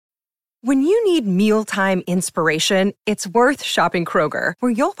When you need mealtime inspiration, it's worth shopping Kroger,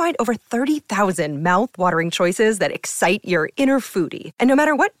 where you'll find over 30,000 mouth-watering choices that excite your inner foodie. And no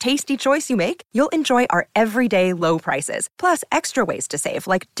matter what tasty choice you make, you'll enjoy our everyday low prices, plus extra ways to save,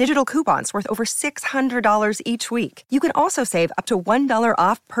 like digital coupons worth over $600 each week. You can also save up to $1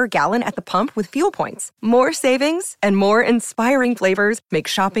 off per gallon at the pump with fuel points. More savings and more inspiring flavors make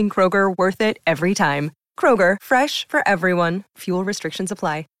shopping Kroger worth it every time. Kroger, fresh for everyone. Fuel restrictions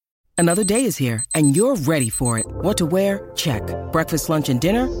apply. Another day is here, and you're ready for it. What to wear? Check. Breakfast, lunch, and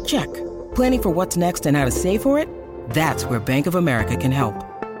dinner? Check. Planning for what's next and how to save for it? That's where Bank of America can help.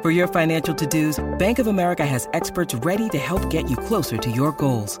 For your financial to-dos, Bank of America has experts ready to help get you closer to your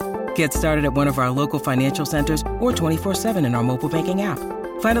goals. Get started at one of our local financial centers or 24/7 in our mobile banking app.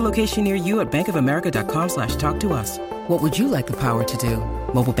 Find a location near you at bankofamerica.com/talktous. What would you like the power to do?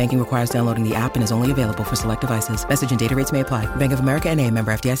 Mobile banking requires downloading the app and is only available for select devices. Message and data rates may apply. Bank of America N.A.,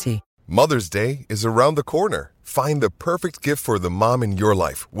 member FDIC. Mother's Day is around the corner. Find the perfect gift for the mom in your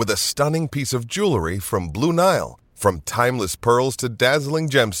life with a stunning piece of jewelry from Blue Nile. From timeless pearls to dazzling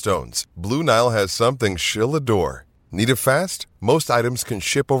gemstones, Blue Nile has something she'll adore. Need it fast? Most items can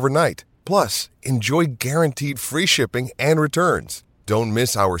ship overnight. Plus, enjoy guaranteed free shipping and returns. Don't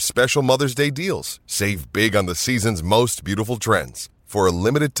miss our special Mother's Day deals. Save big on the season's most beautiful trends. For a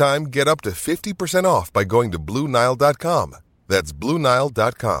limited time, get up to 50% off by going to BlueNile.com. That's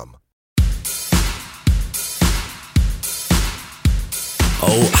BlueNile.com.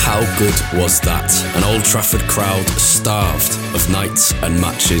 Oh, how good was that? An Old Trafford crowd starved of nights and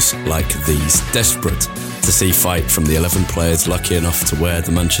matches like these. Desperate to see fight from the 11 players lucky enough to wear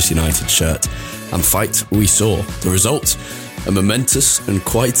the Manchester United shirt. And fight we saw. The result, a momentous and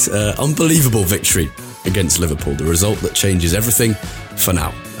quite unbelievable victory against Liverpool. The result that changes everything for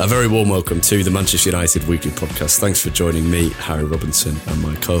now. A very warm welcome to the Manchester United Weekly Podcast. Thanks for joining me, Harry Robinson, and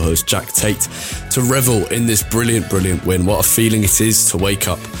my co-host Jack Tate to revel in this brilliant, brilliant win. What a feeling it is to wake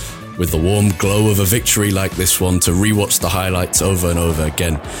up with the warm glow of a victory like this one, to rewatch the highlights over and over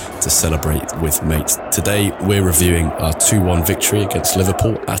again, to celebrate with mates. Today we're reviewing our 2-1 victory against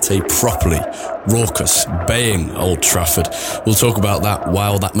Liverpool at a properly raucous, baying Old Trafford. We'll talk about that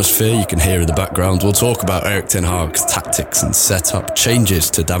wild atmosphere you can hear in the background. We'll talk about Erik ten Hag's tactics and setup, changes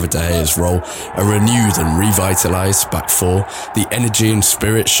to David De Gea's role, a renewed and revitalised back four, the energy and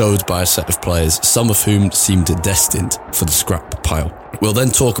spirit showed by a set of players, some of whom seemed destined for the scrap pile. We'll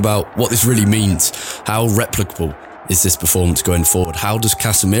then talk about what this really means. How replicable is this performance going forward? How does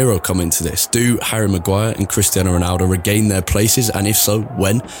Casemiro come into this? Do Harry Maguire and Cristiano Ronaldo regain their places? And if so,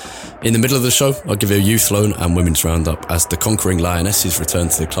 when? In the middle of the show, I'll give you a youth loan and women's roundup as the conquering Lionesses return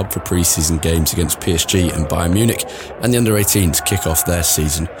to the club for pre-season games against PSG and Bayern Munich, and the under-18s kick off their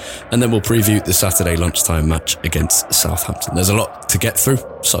season. And then we'll preview the Saturday lunchtime match against Southampton. There's a lot to get through,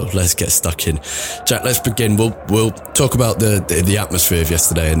 so let's get stuck in. Jack, let's begin. We'll talk about the atmosphere of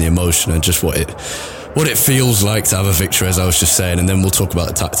yesterday and the emotion and just what it feels like to have a victory, as I was just saying, and then we'll talk about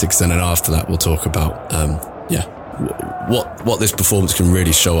the tactics. Then, and after that, we'll talk about what this performance can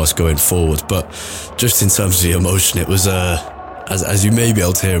really show us going forward. But just in terms of the emotion, it was as you may be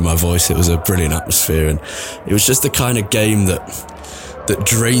able to hear in my voice, it was a brilliant atmosphere, and it was just the kind of game that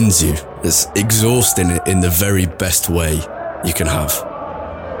drains you. It's exhausting in the very best way you can have.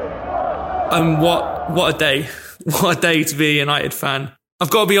 What a day! What a day to be a United fan. I've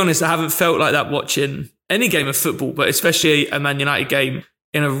got to be honest, I haven't felt like that watching any game of football, but especially a Man United game,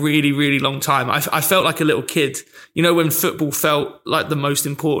 in a really, really long time. I felt like a little kid. You know, when football felt like the most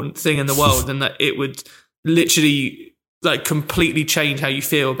important thing in the world and that it would literally like completely change how you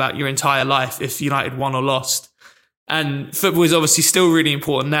feel about your entire life if United won or lost. And football is obviously still really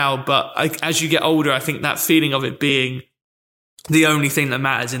important now, but as you get older, I think that feeling of it being the only thing that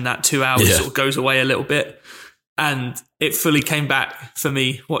matters in that 2 hours sort of goes away a little bit. And it fully came back for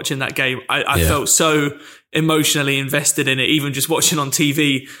me watching that game. I felt so emotionally invested in it, even just watching on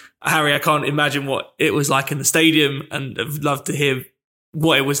TV. Harry, I can't imagine what it was like in the stadium, and I'd love to hear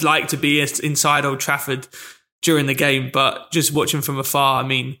what it was like to be inside Old Trafford during the game. But just watching from afar, I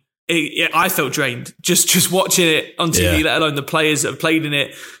mean, I felt drained just watching it on TV, let alone the players that have played in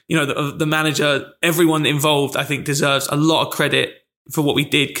it. You know, the manager, everyone involved, I think deserves a lot of credit for what we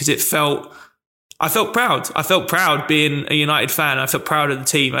did, because I felt proud. I felt proud being a United fan. I felt proud of the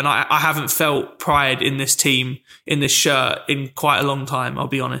team. And I haven't felt pride in this team, in this shirt, in quite a long time, I'll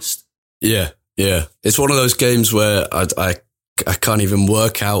be honest. Yeah. It's one of those games where I can't even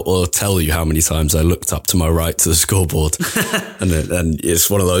work out or tell you how many times I looked up to my right to the scoreboard. and it's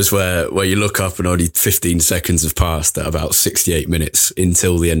one of those where you look up and only 15 seconds have passed at about 68 minutes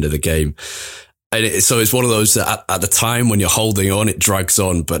until the end of the game. And so it's one of those that at the time when you're holding on, it drags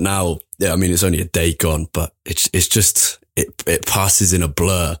on. But now I mean, it's only a day gone, but it's just, it passes in a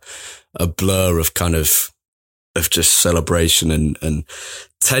blur of kind of just celebration and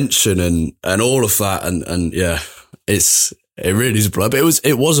tension and all of that. And yeah, it really is a blur, but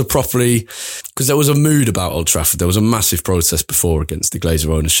it was a properly, because there was a mood about Old Trafford. There was a massive protest before against the Glazer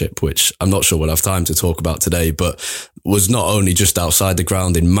ownership, which I'm not sure we'll have time to talk about today, but was not only just outside the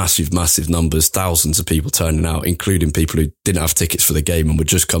ground in massive, massive numbers, thousands of people turning out, including people who didn't have tickets for the game and were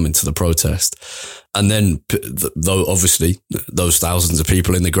just coming to the protest. And then, though, obviously, those thousands of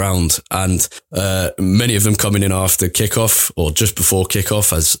people in the ground, and many of them coming in after kickoff or just before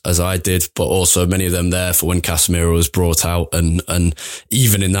kickoff, as I did, but also many of them there for when Casemiro was brought out, and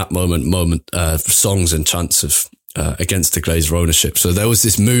even in that moment, songs and chants of against the Glazer ownership. So there was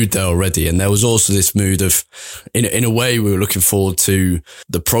this mood there already, and there was also this mood of, in a way, we were looking forward to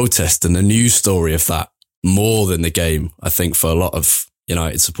the protest and the news story of that more than the game. I think for a lot of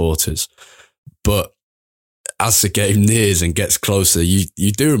United supporters. But as the game nears and gets closer,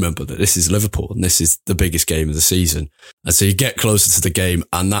 you do remember that this is Liverpool and this is the biggest game of the season. And so you get closer to the game,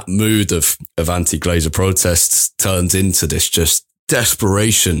 and that mood of anti-Glazer protests turns into this just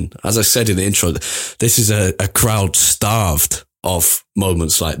desperation. As I said in the intro, this is a crowd starved of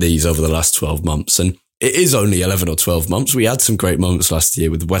moments like these over the last 12 months. And it is only 11 or 12 months. We had some great moments last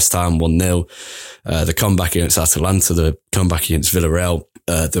year with West Ham 1-0, the comeback against Atalanta, the comeback against Villarreal,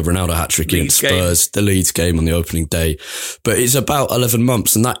 the Ronaldo hat-trick against Spurs, the Leeds game on the opening day. But it's about 11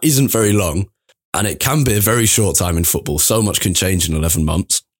 months, and that isn't very long. And it can be a very short time in football. So much can change in 11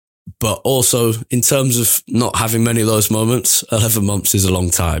 months. But also, in terms of not having many of those moments, 11 months is a long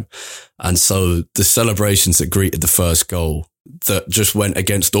time. And so the celebrations that greeted the first goal, that just went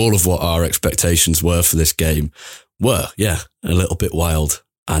against all of what our expectations were for this game, were, a little bit wild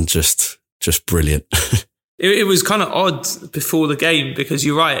and just brilliant. It was kind of odd before the game, because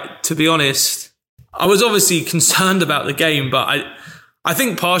you're right, to be honest, I was obviously concerned about the game, but I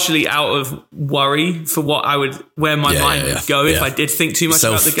think partially out of worry for where my mind would go if I did think too much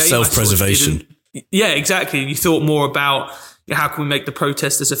about the game. Self-preservation. Yeah, exactly. You thought more about how can we make the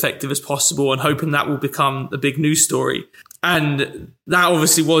protest as effective as possible, and hoping that will become a big news story. And that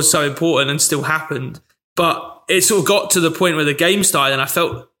obviously was so important and still happened. But it sort of got to the point where the game started and I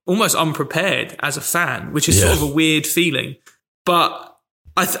felt almost unprepared as a fan, which is sort of a weird feeling. But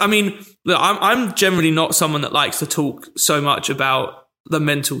I mean, look, I'm generally not someone that likes to talk so much about the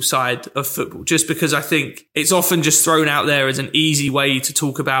mental side of football, just because I think it's often just thrown out there as an easy way to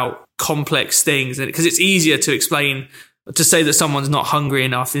talk about complex things, because it's easier to explain, to say that someone's not hungry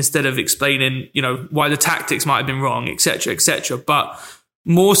enough instead of explaining, why the tactics might have been wrong, etc., etc. But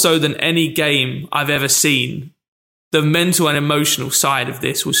more so than any game I've ever seen, the mental and emotional side of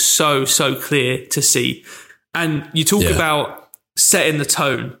this was so clear to see. And you talk about setting the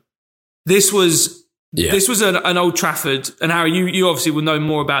tone. This was an Old Trafford, and Harry, you obviously will know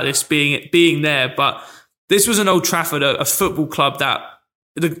more about this being there, but this was an Old Trafford, a football club that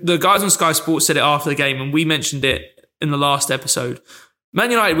the guys on Sky Sports said it after the game, and we mentioned it in the last episode. Man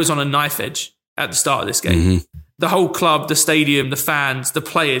United was on a knife edge at the start of this game. Mm-hmm. The whole club, the stadium, the fans, the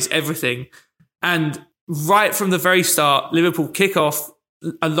players, everything. And right from the very start, Liverpool kick off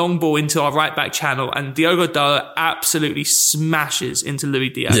a long ball into our right back channel, and Diogo Dalot absolutely smashes into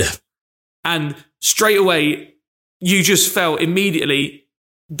Luis Diaz. Yeah. And straight away, you just felt immediately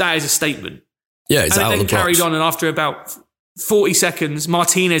that is a statement. Yeah, it's out of the box. And then carried on, and after about 40 seconds,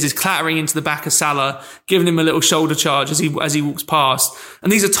 Martinez is clattering into the back of Salah, giving him a little shoulder charge as he walks past.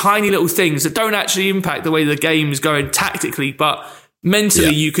 And these are tiny little things that don't actually impact the way the game is going tactically, but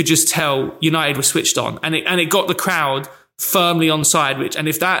mentally you could just tell United were switched on, and it got the crowd firmly on side.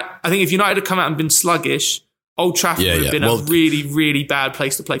 I think if United had come out and been sluggish, Old Trafford would have been a really, really bad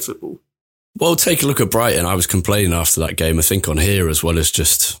place to play football. Well, take a look at Brighton. I was complaining after that game, I think on here as well as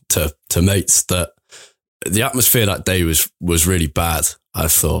just to mates, that the atmosphere that day was really bad, I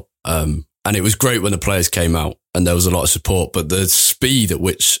thought. And it was great when the players came out and there was a lot of support, but the speed at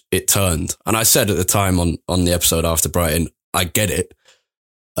which it turned, and I said at the time on the episode after Brighton, I get it,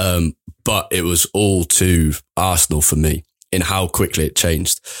 but it was all too Arsenal for me in how quickly it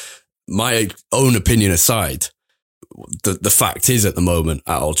changed. My own opinion aside, the fact is at the moment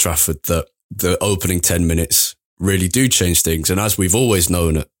at Old Trafford that the opening 10 minutes really do change things. And as we've always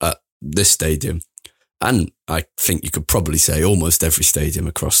known at this stadium, and I think you could probably say almost every stadium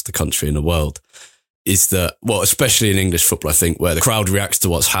across the country and the world, is that, well, especially in English football, I think, where the crowd reacts to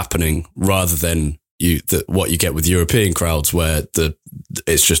what's happening rather than what you get with European crowds, where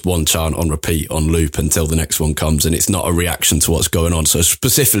it's just one chant on repeat, on loop until the next one comes, and it's not a reaction to what's going on. So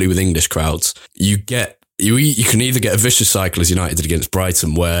specifically with English crowds, you can either get a vicious cycle as United did against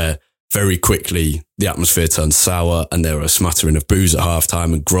Brighton, where very quickly the atmosphere turns sour and there are a smattering of boos at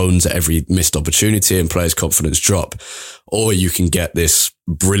halftime and groans at every missed opportunity and players' confidence drop. Or you can get this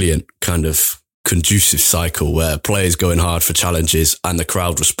brilliant kind of conducive cycle where players going hard for challenges and the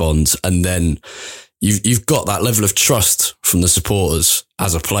crowd responds, and then you've got that level of trust from the supporters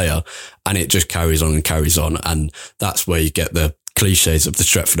as a player, and it just carries on and carries on, and that's where you get the cliches of the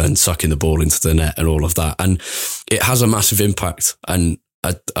Stretford end sucking the ball into the net and all of that, and it has a massive impact, and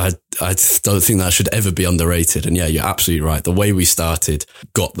I don't think that should ever be underrated. And yeah, you're absolutely right. The way we started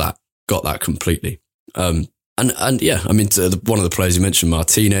got that completely. And yeah, I mean, one of the players you mentioned,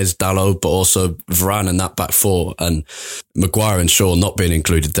 Martinez, Dalot, but also Varane and that back four, and Maguire and Shaw not being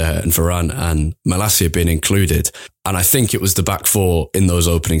included there, and Varane and Malacia being included. And I think it was the back four in those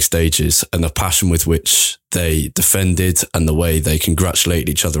opening stages and the passion with which they defended and the way they congratulated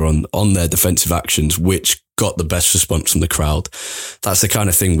each other on their defensive actions, which got the best response from the crowd. That's the kind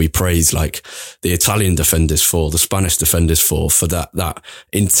of thing we praise, like the Italian defenders for, the Spanish defenders for that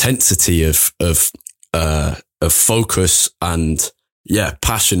intensity of focus and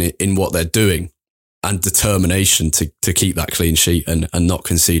passion in what they're doing and determination to keep that clean sheet and not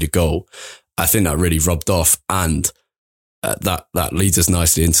concede a goal. I think that really rubbed off, and that leads us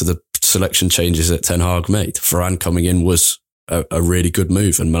nicely into the selection changes that Ten Hag made. Varane coming in was a really good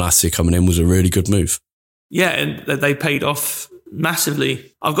move, and Malacia coming in was a really good move. Yeah, and they paid off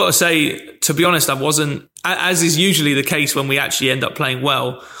massively. I've got to say, to be honest, I wasn't, as is usually the case when we actually end up playing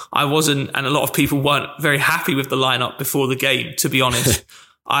well, I wasn't, and a lot of people weren't very happy with the lineup before the game, to be honest.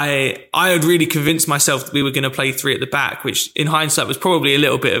 I had really convinced myself that we were going to play three at the back, which in hindsight was probably a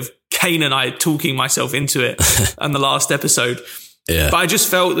little bit of Kane and I talking myself into it on the last episode. Yeah. But I just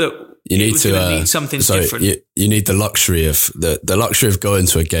felt that you need something different. You need the luxury of the luxury of going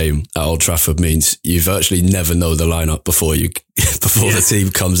to a game at Old Trafford means you virtually never know the lineup before the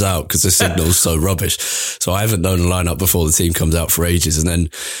team comes out, because the signal's so rubbish. So I haven't known the lineup before the team comes out for ages, and then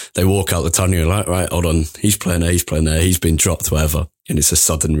they walk out the tunnel and you're like, right, hold on, he's playing there, he's been dropped, whatever, and it's a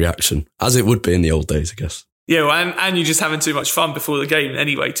sudden reaction, as it would be in the old days, I guess. Yeah, well, and you're just having too much fun before the game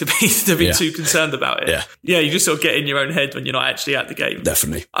anyway to be too concerned about it. Yeah, you just sort of get in your own head when you're not actually at the game.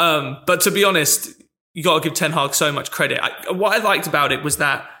 Definitely. But to be honest, you got to give Ten Hag so much credit. What I liked about it was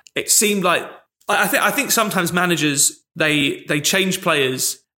that it seemed like I think sometimes managers they change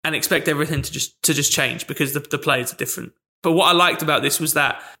players and expect everything to just change because the players are different. But what I liked about this was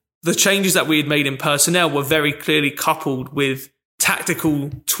that the changes that we had made in personnel were very clearly coupled with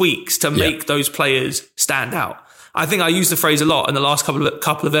tactical tweaks to make those players stand out. I think I used the phrase a lot in the last couple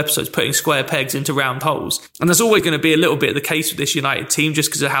of episodes, putting square pegs into round holes. And that's always going to be a little bit the case with this United team just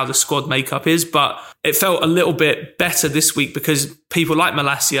because of how the squad makeup is. But it felt a little bit better this week because people like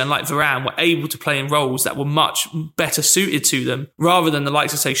Malacia and like Varane were able to play in roles that were much better suited to them, rather than the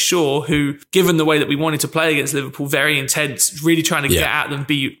likes of, say, Shaw, who, given the way that we wanted to play against Liverpool, very intense, really trying to get at them,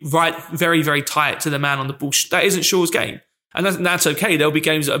 be right, very, very tight to the man on the ball. That isn't Shaw's game. And that's okay. There'll be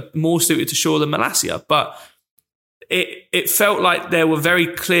games that are more suited to Shaw than Malacia. But it felt like there were very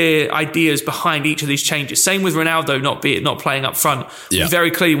clear ideas behind each of these changes. Same with Ronaldo not playing up front. We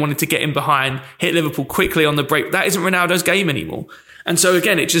very clearly wanted to get in behind, hit Liverpool quickly on the break. That isn't Ronaldo's game anymore. And so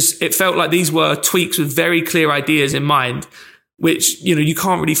again, it felt like these were tweaks with very clear ideas in mind, which, you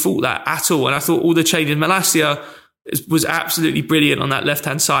can't really fault that at all. And I thought all the changes, Malacia was absolutely brilliant on that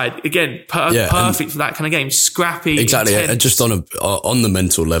left-hand side. Again, perfect for that kind of game. Scrappy, exactly, intense. and just on the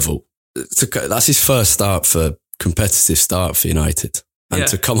mental level, that's his first competitive start for United, and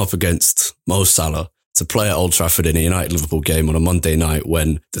to come up against Mo Salah, to play at Old Trafford in a United-Liverpool game on a Monday night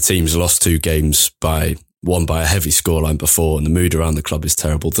when the team's lost two games won by a heavy scoreline before, and the mood around the club is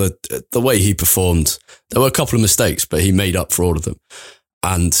terrible. The way he performed, there were a couple of mistakes, but he made up for all of them,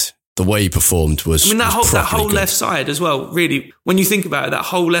 and the way he performed was, that whole good. Left side as well, really, when you think about it, that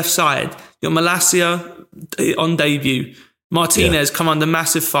whole left side, Malacia on debut, Martinez come under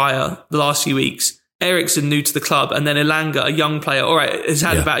massive fire the last few weeks, Eriksen new to the club, and then Elanga, a young player, all right, has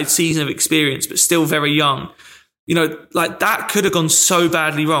had about a season of experience, but still very young. Like that could have gone so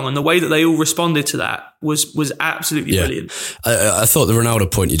badly wrong, and the way that they all responded to that was absolutely brilliant. I thought the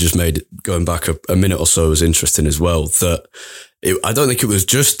Ronaldo point you just made, going back a minute or so, was interesting as well, that I don't think it was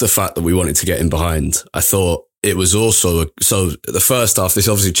just the fact that we wanted to get in behind. I thought it was also, so the first half, this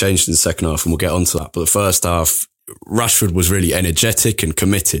obviously changed in the second half and we'll get onto that, but the first half, Rashford was really energetic and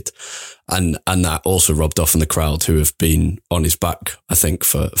committed, and that also rubbed off on the crowd, who have been on his back, I think,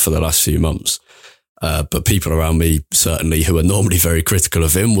 for the last few months. But people around me, certainly, who are normally very critical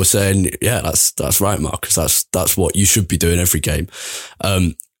of him, were saying, yeah, that's right, Marcus. That's what you should be doing every game.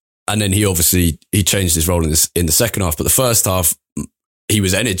 And then he changed his role in the second half. But the first half, he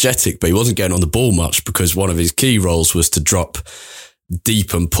was energetic, but he wasn't getting on the ball much because one of his key roles was to drop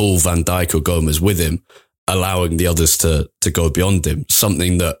deep and pull Van Dijk or Gomez with him, allowing the others to go beyond him.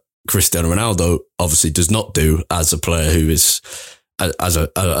 Something that Cristiano Ronaldo obviously does not do as a player who is, as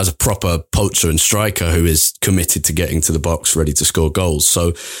a proper poacher and striker who is committed to getting to the box, ready to score goals.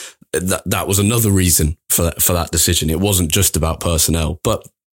 So that was another reason for that decision. It wasn't just about personnel, but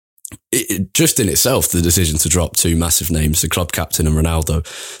just in itself, the decision to drop two massive names, the club captain and Ronaldo,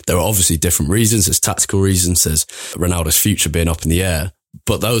 there are obviously different reasons. There's tactical reasons. There's Ronaldo's future being up in the air,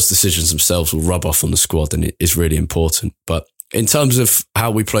 but those decisions themselves will rub off on the squad, and it is really important. But in terms of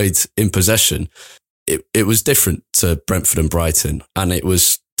how we played in possession, it was different to Brentford and Brighton, and it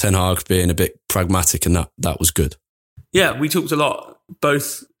was Ten Hag being a bit pragmatic, and that was good. Yeah, we talked a lot,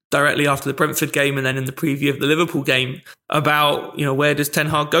 both directly after the Brentford game and then in the preview of the Liverpool game, about, where does Ten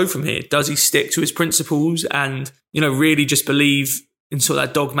Hag go from here? Does he stick to his principles and, really just believe in sort of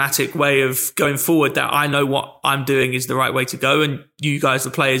that dogmatic way of going forward, that I know what I'm doing is the right way to go and you guys, the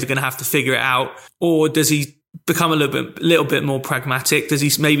players, are going to have to figure it out? Or does he become a little bit more pragmatic? Does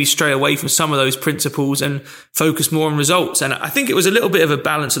he maybe stray away from some of those principles and focus more on results? And I think it was a little bit of a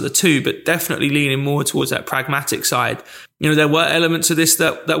balance of the two, but definitely leaning more towards that pragmatic side. There were elements of this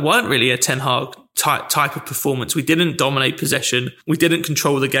that weren't really a Ten Hag type of performance. We didn't dominate possession. We didn't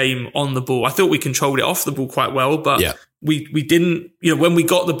control the game on the ball. I thought we controlled it off the ball quite well, but we didn't, when we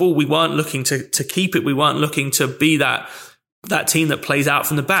got the ball, we weren't looking to keep it. We weren't looking to be that team that plays out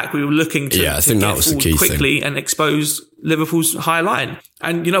from the back. We were looking to I think that was the key quickly thing, and expose Liverpool's high line.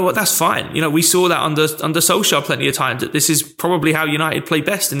 And you know what? That's fine. We saw that under Solskjaer plenty of times, that this is probably how United play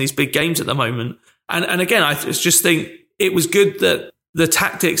best in these big games at the moment. And again, I just think it was good that the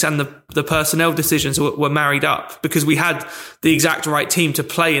tactics and the personnel decisions were married up, because we had the exact right team to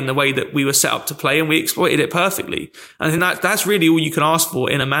play in the way that we were set up to play, and we exploited it perfectly. And I think that's really all you can ask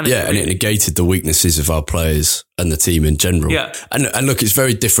for in a manager. Yeah, and it negated the weaknesses of our players and the team in general. Yeah. And look, it's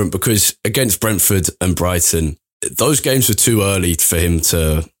very different because against Brentford and Brighton, those games were too early for him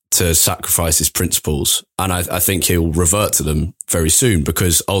to sacrifice his principles. And I think he'll revert to them very soon,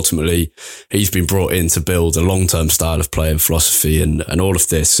 because ultimately he's been brought in to build a long-term style of play and philosophy and all of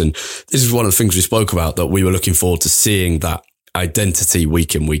this. And this is one of the things we spoke about, that we were looking forward to seeing that identity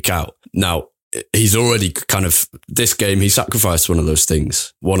week in, week out. Now, he's already this game, he sacrificed one of those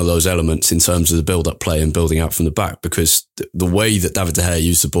things, one of those elements in terms of the build-up play and building out from the back, because the way that David De Gea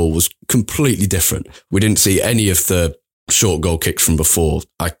used the ball was completely different. We didn't see any of the short goal kicks from before.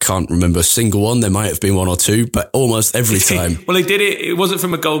 I can't remember a single one. There might have been one or two, but almost every time. Well, he did it. It wasn't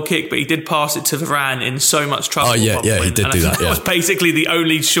from a goal kick, but he did pass it to Varane in so much trouble. Oh, yeah, he did do that. That was basically the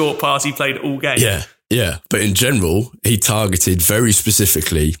only short pass he played all game. Yeah. But in general, he targeted very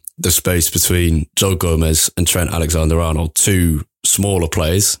specifically the space between Joe Gomez and Trent Alexander-Arnold, two smaller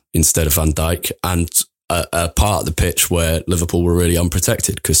players instead of Van Dijk, and a part of the pitch where Liverpool were really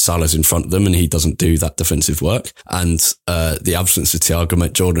unprotected because Salah's in front of them and he doesn't do that defensive work. And the absence of Thiago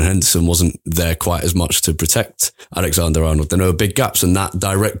meant Jordan Henderson wasn't there quite as much to protect Alexander-Arnold. There were big gaps, and that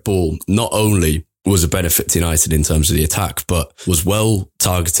direct ball not only was a benefit to United in terms of the attack, but was well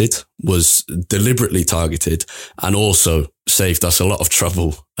targeted, was deliberately targeted, and also saved us a lot of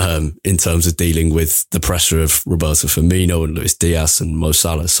trouble in terms of dealing with the pressure of Roberto Firmino and Luis Diaz and Mo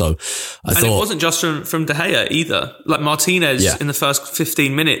Salah. So I thought... it wasn't just from De Gea either. Like Martinez in the first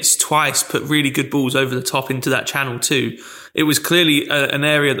 15 minutes twice put really good balls over the top into that channel too. It was clearly an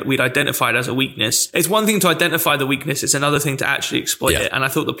area that we'd identified as a weakness. It's one thing to identify the weakness. It's another thing to actually exploit it. And I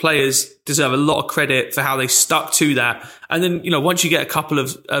thought the players deserve a lot of credit for how they stuck to that. And then, once you get a couple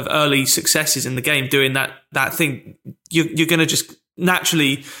of early successes in the game doing that thing, you're going to just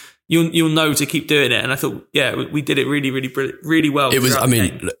naturally, you'll know to keep doing it. And I thought, we did it really, really, really well. It was,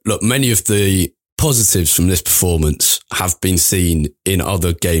 look, many of the positives from this performance have been seen in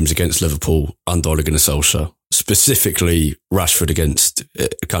other games against Liverpool under Ole Gunnar Solskjaer. Specifically Rashford against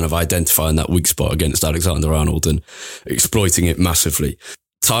kind of identifying that weak spot against Alexander-Arnold and exploiting it massively.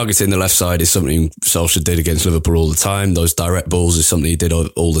 Targeting the left side is something Solskjaer did against Liverpool all the time. Those direct balls is something he did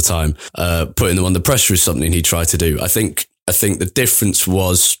all the time. Putting them under pressure is something he tried to do. I think the difference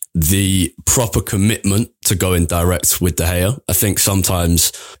was the proper commitment to going direct with De Gea. I think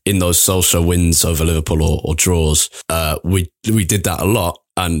sometimes in those Solskjaer wins over Liverpool or draws, we did that a lot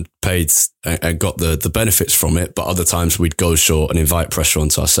and paid and got the benefits from it. But other times we'd go short and invite pressure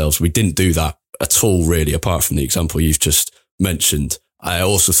onto ourselves. We didn't do that at all, really, apart from the example you've just mentioned. I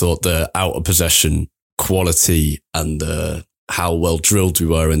also thought the out of possession quality and how well drilled we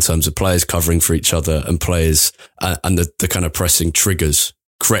were in terms of players covering for each other and players and the kind of pressing triggers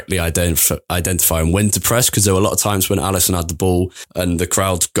correctly identifying when to press, because there were a lot of times when Alisson had the ball and the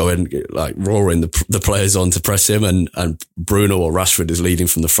crowd going like roaring the players on to press him, and Bruno or Rashford is leading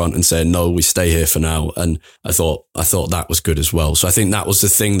from the front and saying, no, we stay here for now. And I thought that was good as well. So I think that was the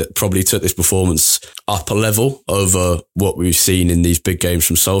thing that probably took this performance up a level over what we've seen in these big games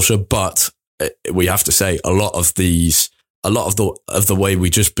from Solskjaer. But we have to say a lot of the way we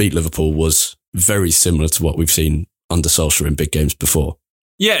just beat Liverpool was very similar to what we've seen under Solskjaer in big games before.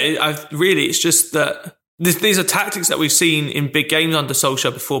 Yeah, it's just that these are tactics that we've seen in big games under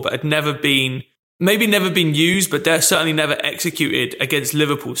Solskjaer before, but had never been used, but they're certainly never executed against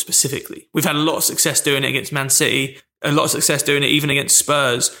Liverpool specifically. We've had a lot of success doing it against Man City, a lot of success doing it even against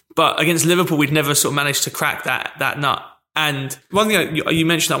Spurs, but against Liverpool, we'd never sort of managed to crack that nut. And one thing you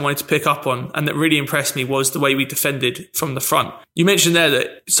mentioned that I wanted to pick up on and that really impressed me was the way we defended from the front. You mentioned there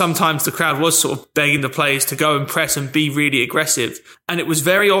that sometimes the crowd was sort of begging the players to go and press and be really aggressive. And it was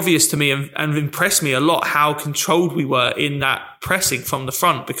very obvious to me and impressed me a lot how controlled we were in that pressing from the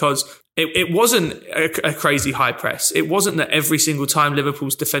front, because it wasn't a crazy high press. It wasn't that every single time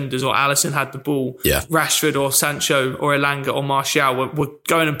Liverpool's defenders or Alisson had the ball, Rashford or Sancho or Elanga or Martial were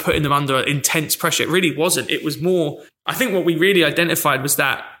going and putting them under intense pressure. It really wasn't. It was more, I think what we really identified was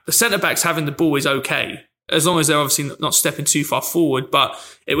that the centre-backs having the ball is okay, as long as they're obviously not stepping too far forward. But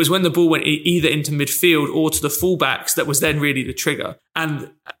it was when the ball went either into midfield or to the fullbacks that was then really the trigger.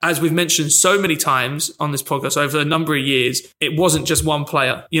 And as we've mentioned so many times on this podcast over a number of years, it wasn't just one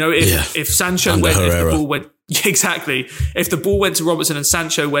player. You know, if Sancho went, if the ball went, exactly. If the ball went to Robertson and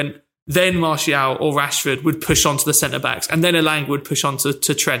Sancho went, then Martial or Rashford would push onto the centre-backs, and then Elanga would push on to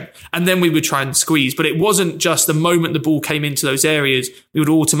Trent, and then we would try and squeeze. But it wasn't just the moment the ball came into those areas, we would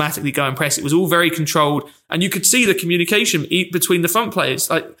automatically go and press. It was all very controlled, and you could see the communication between the front players,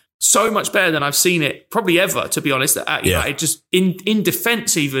 like so much better than I've seen it probably ever, to be honest. It just in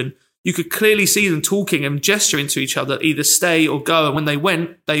defence even, you could clearly see them talking and gesturing to each other, either stay or go, and when they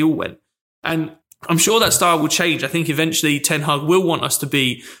went, they all went. And I'm sure that style will change. I think eventually Ten Hag will want us to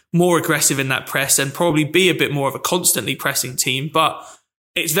be more aggressive in that press and probably be a bit more of a constantly pressing team. But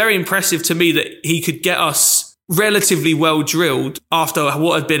it's very impressive to me that he could get us relatively well drilled after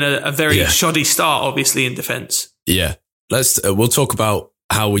what had been a very shoddy start, obviously, in defence. Yeah. We'll talk about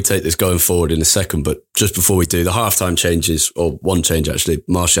how we take this going forward in a second. But just before we do, the halftime changes, or one change actually,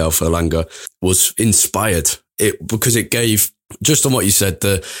 Martial for Elanga, was inspired. Because it gave, just on what you said,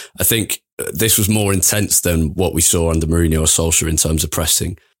 I think this was more intense than what we saw under Mourinho or Solskjaer in terms of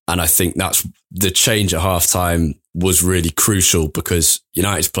pressing. And I think that's the change at halftime was really crucial, because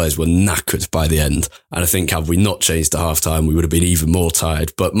United's players were knackered by the end. And I think had we not changed at halftime, we would have been even more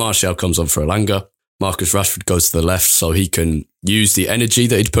tired. But Martial comes on for Elanga. Marcus Rashford goes to the left so he can use the energy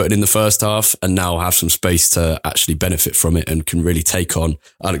that he'd put in the first half and now have some space to actually benefit from it and can really take on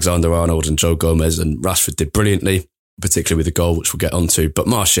Alexander-Arnold and Joe Gomez. And Rashford did brilliantly, particularly with the goal, which we'll get onto. But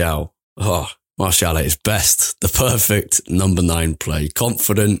Martial at his best, the perfect number 9 play,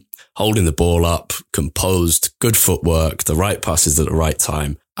 confident, holding the ball up, composed, good footwork, the right passes at the right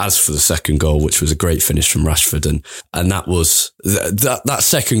time. As for the second goal, which was a great finish from Rashford, and that was that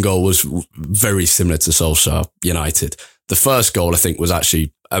second goal was very similar to Solskjaer United. The first goal, I think, was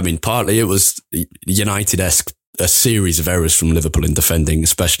actually, partly it was United-esque, a series of errors from Liverpool in defending,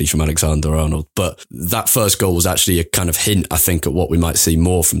 especially from Alexander-Arnold. But that first goal was actually a kind of hint, I think, at what we might see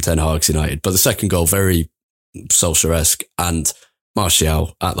more from Ten Hag's United. But the second goal, very Solskjaer-esque, and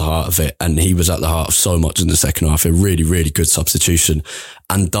Martial at the heart of it. And he was at the heart of so much in the second half. A really, really good substitution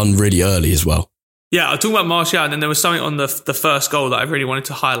and done really early as well. Yeah, I'll talk about Martial, and then there was something on the first goal that I really wanted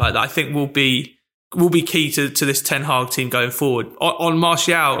to highlight that I think will be key to this Ten Hag team going forward. On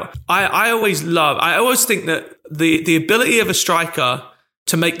Martial, I always think that the ability of a striker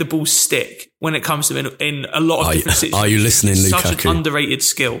to make the ball stick when it comes to in a lot of different situations. Are you listening, Lukaku? Such an underrated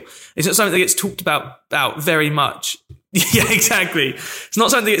skill. It's not something that gets talked about very much. Yeah, exactly. It's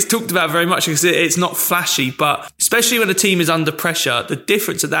not something that gets talked about very much because it's not flashy, but especially when a team is under pressure, the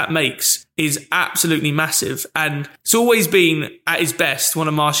difference that makes is absolutely massive. And it's always been, at his best, one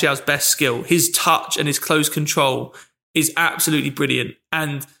of Martial's best skill. His touch and his close control is absolutely brilliant.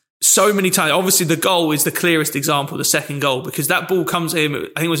 And so many times, obviously the goal is the clearest example, the second goal, because that ball comes to him, I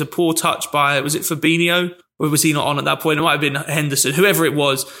think it was a poor touch was it Fabinho? Or was he not on at that point? It might have been Henderson, whoever it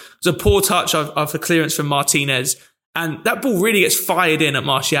was. It was a poor touch of the clearance from Martinez. And that ball really gets fired in at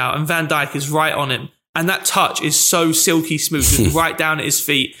Martial, and Van Dijk is right on him. And that touch is so silky smooth, it's right down at his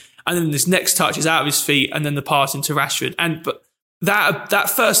feet. And then this next touch is out of his feet, and then the pass into Rashford. But that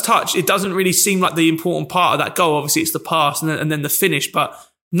first touch, it doesn't really seem like the important part of that goal. Obviously, it's the pass and then the finish. But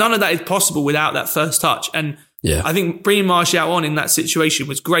none of that is possible without that first touch. And Yeah. I think bringing Martial on in that situation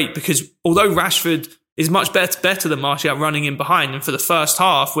was great because although Rashford is much better than Martial running in behind, and for the first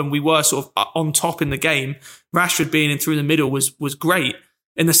half when we were sort of on top in the game, Rashford being in through the middle was great.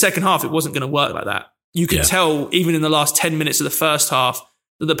 In the second half, it wasn't going to work like that. You could tell even in the last 10 minutes of the first half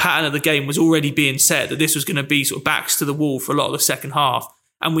that the pattern of the game was already being set, that this was going to be sort of backs to the wall for a lot of the second half.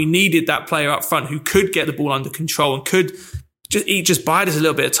 And we needed that player up front who could get the ball under control and could just bide us a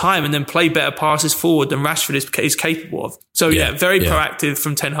little bit of time and then play better passes forward than Rashford is capable of. So very proactive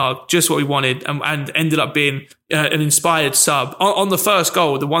from Ten Hag, just what we wanted, and ended up being an inspired sub. On the first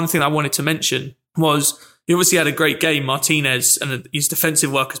goal, the one thing I wanted to mention was he obviously had a great game, Martinez, and his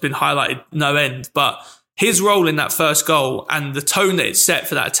defensive work has been highlighted no end, but his role in that first goal and the tone that it set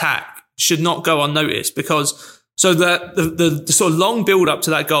for that attack should not go unnoticed because so the sort of long build up to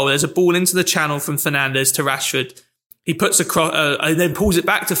that goal, there's a ball into the channel from Fernandes to Rashford. He puts across and then pulls it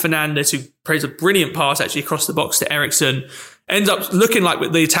back to Fernandes, who plays a brilliant pass actually across the box to Eriksen. Ends up looking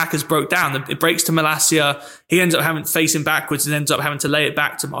like the attackers broke down. It breaks to Malacia. He ends up facing backwards and ends up having to lay it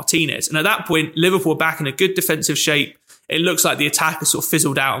back to Martinez. And at that point, Liverpool are back in a good defensive shape. It looks like the attack has sort of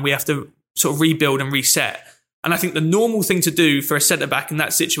fizzled out and we have to sort of rebuild and reset. And I think the normal thing to do for a centre-back in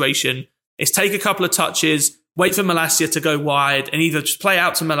that situation is take a couple of touches, wait for Malacia to go wide and either just play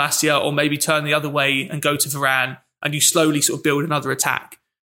out to Malacia or maybe turn the other way and go to Varane, and you slowly sort of build another attack.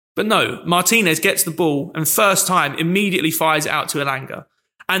 But no, Martinez gets the ball and first time immediately fires it out to Elanga.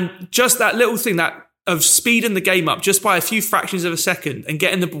 And just that little thing that of speeding the game up just by a few fractions of a second and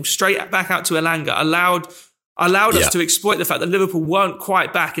getting the ball straight back out to Elanga allowed us to exploit the fact that Liverpool weren't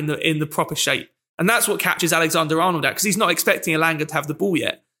quite back in the proper shape. And that's what catches Alexander-Arnold out because he's not expecting Elanga to have the ball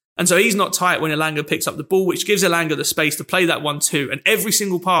yet. And so he's not tight when Elanga picks up the ball, which gives Elanga the space to play that 1-2. And every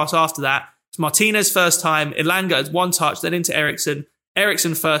single pass after that, it's Martinez first time, Elanga has one touch, then into Eriksen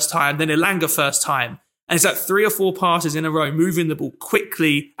first time, then Elanga first time. And it's like 3 or 4 passes in a row, moving the ball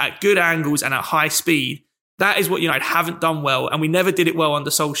quickly at good angles and at high speed. That is what United haven't done well. And we never did it well under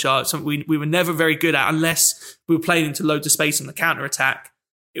Solskjaer. It's something we were never very good at unless we were playing into loads of space on the counter-attack.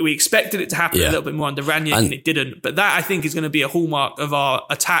 We expected it to happen a little bit more under Ranić and it didn't. But that, I think, is going to be a hallmark of our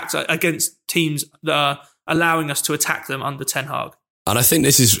attacks against teams that are allowing us to attack them under Ten Hag. And I think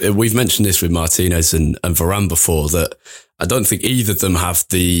we've mentioned this with Martinez and Varane before, that I don't think either of them have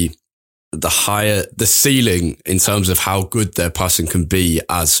the ceiling in terms of how good their passing can be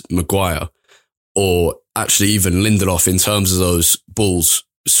as Maguire, or actually even Lindelof in terms of those balls,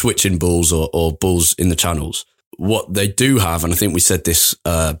 switching balls or balls in the channels. What they do have, and I think we said this,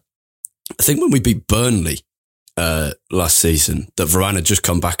 I think when we beat Burnley last season, that Varane had just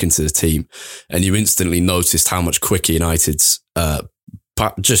come back into the team and you instantly noticed how much quicker United's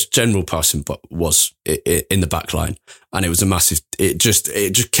just general passing was in the back line. And it was a massive, it just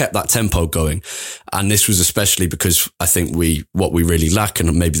kept that tempo going. And this was especially because I think what we really lack,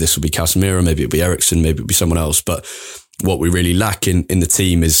 and maybe this will be Casemiro, maybe it'll be Eriksen, maybe it'll be someone else, but what we really lack in the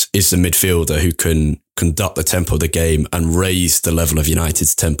team is the midfielder who can conduct the tempo of the game and raise the level of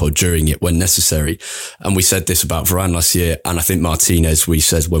United's tempo during it when necessary. And we said this about Varane last year, and I think Martinez, we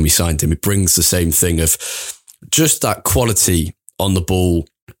said when we signed him, it brings the same thing of just that quality on the ball.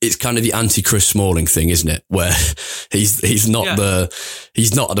 It's kind of the anti-Chris Smalling thing, isn't it? Where he's not a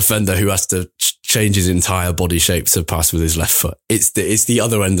defender who has to change his entire body shape to pass with his left foot. It's the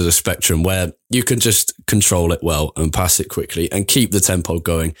other end of the spectrum where you can just control it well and pass it quickly and keep the tempo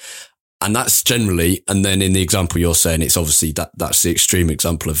going. And that's generally, and then in the example you're saying, it's obviously that's the extreme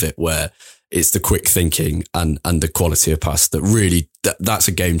example of it where it's the quick thinking and the quality of pass that really, that's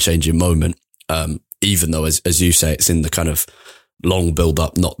a game-changing moment. Even though, as you say, it's in the kind of long build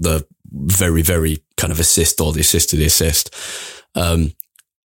up, not the very, very kind of assist or the assist to the assist.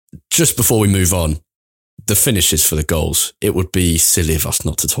 Just before we move on, the finishes for the goals, it would be silly of us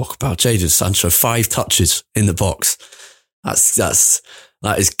not to talk about Jadon Sancho. 5 touches in the box.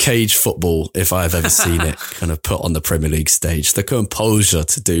 That is cage football if I've ever seen it kind of put on the Premier League stage. The composure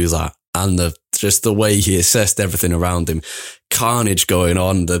to do that and just the way he assessed everything around him, carnage going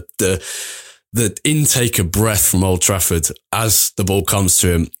on, the intake of breath from Old Trafford as the ball comes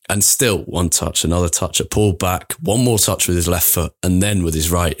to him, and still one touch, another touch, a pull back, one more touch with his left foot, and then with his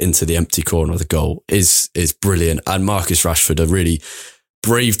right into the empty corner of the goal is brilliant. And Marcus Rashford, a really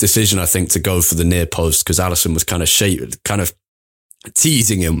brave decision, I think, to go for the near post, because Alisson was kind of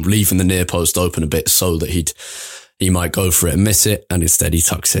teasing him, leaving the near post open a bit so that he might go for it and miss it, and instead he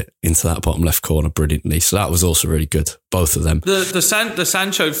tucks it into that bottom left corner brilliantly. So that was also really good, both of them. The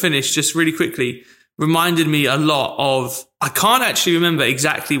Sancho finish, just really quickly, reminded me a lot of, I can't actually remember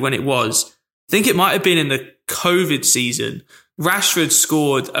exactly when it was. I think it might have been in the COVID season Rashford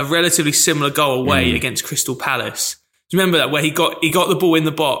scored a relatively similar goal away against Crystal Palace. Do you remember that, where he got the ball in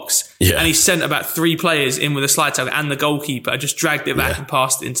the box and he sent about 3 players in with a slide tackle and the goalkeeper just dragged it back and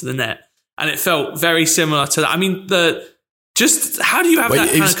passed it into the net. And it felt very similar to that. I mean, just how do you have that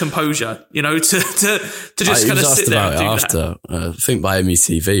kind of composure, to just kind of sit there and do after, I think by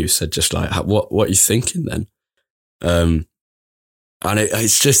METV, who said just like, what are you thinking then? And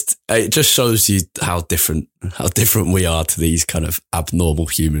it just shows you how different we are to these kind of abnormal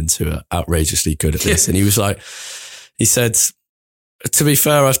humans who are outrageously good at this. And he said, to be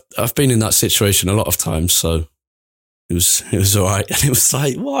fair, I've been in that situation a lot of times, so it was all right. And it was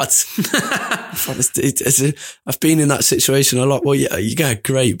like, what? I've been in that situation a lot. Well, yeah, you get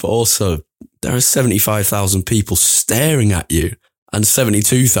great, but also there are 75,000 people staring at you and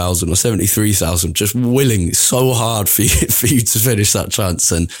 72,000 or 73,000 just willing so hard for you to finish that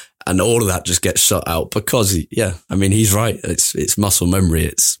chance. And all of that just gets shut out because he's right. It's muscle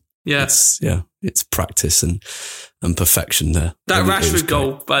memory. It's practice and perfection there. That Rashford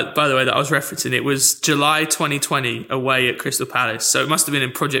goal, by the way, that I was referencing, it was July 2020 away at Crystal Palace. So it must have been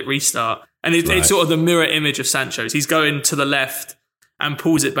in Project Restart. And it's sort of the mirror image of Sancho's. He's going to the left and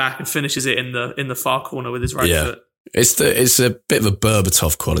pulls it back and finishes it in the far corner with his right foot. It's a bit of a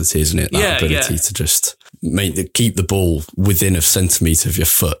Berbatov quality, isn't it? That ability to just keep the ball within a centimetre of your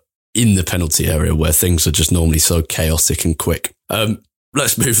foot in the penalty area where things are just normally so chaotic and quick.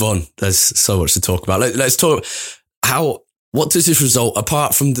 Let's move on. There's so much to talk about. Let's talk what does this result,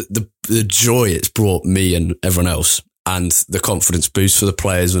 apart from the joy it's brought me and everyone else and the confidence boost for the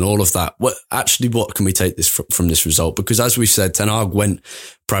players and all of that, what can we take from this result? Because as we said, Ten Hag went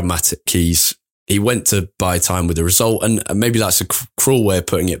pragmatic. He went to buy time with the result, and maybe that's a cruel way of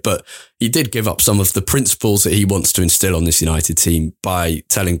putting it, but he did give up some of the principles that he wants to instill on this United team by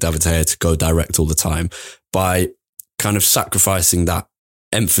telling David De Gea to go direct all the time, by kind of sacrificing that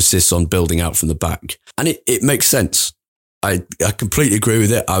emphasis on building out from the back. And it makes sense. I completely agree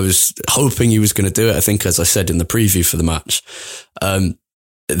with it. I was hoping he was going to do it. I think, as I said in the preview for the match,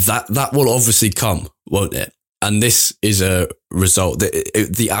 that will obviously come, won't it? And this is a result that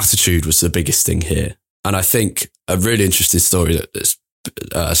the attitude was the biggest thing here. And I think a really interesting story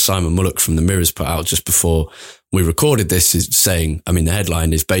that Simon Mullock from the Mirrors put out just before we recorded this is saying, I mean, the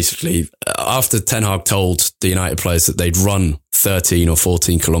headline is basically after Ten Hag told the United players that they'd run 13 or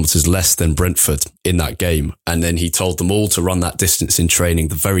 14 kilometres less than Brentford in that game. And then he told them all to run that distance in training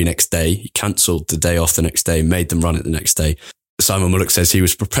the very next day. He cancelled the day off the next day, made them run it the next day. Simon Mullock says he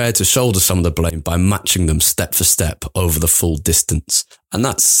was prepared to shoulder some of the blame by matching them step for step over the full distance. And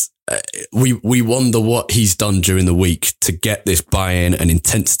that's, we wonder what he's done during the week to get this buy-in and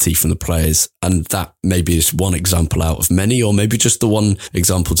intensity from the players. And that maybe is one example out of many, or maybe just the one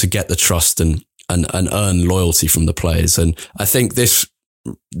example to get the trust and earn loyalty from the players. And I think this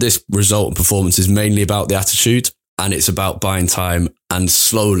result and performance is mainly about the attitude, and it's about buying time, and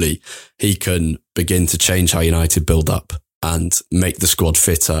slowly he can begin to change how United build up and make the squad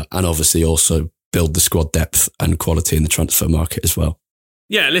fitter, and obviously also build the squad depth and quality in the transfer market as well.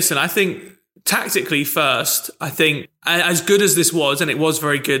 Yeah, listen, I think tactically first, I think as good as this was, and it was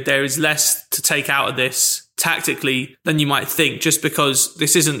very good, there is less to take out of this tactically than you might think, just because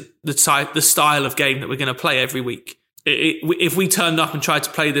this isn't the style of game that we're going to play every week. If we turned up and tried to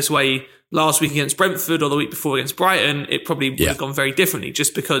play this way last week against Brentford or the week before against Brighton, it probably would have gone very differently,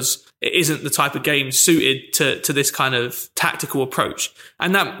 just because it isn't the type of game suited to this kind of tactical approach.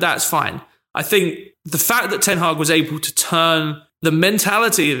 And that's fine. I think the fact that Ten Hag was able to turn the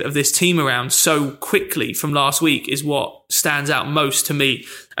mentality of this team around so quickly from last week is what stands out most to me.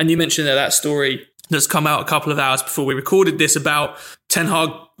 And you mentioned that story that's come out a couple of hours before we recorded this about Ten Hag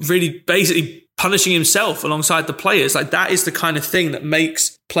really basically punishing himself alongside the players. Like, that is the kind of thing that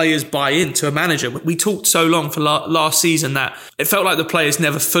makes players buy into a manager. We talked so long for last season that it felt like the players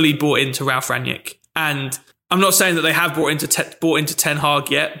never fully bought into Ralf Rangnick. And I'm not saying that they have bought into Ten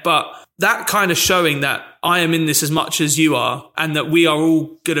Hag yet, but that kind of showing that I am in this as much as you are, and that we are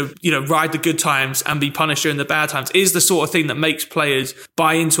all going to, ride the good times and be punished during the bad times, is the sort of thing that makes players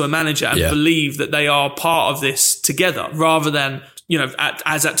buy into a manager and believe that they are part of this together, rather than,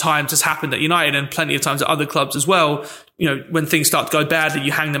 as at times has happened at United and plenty of times at other clubs as well. When things start to go badly,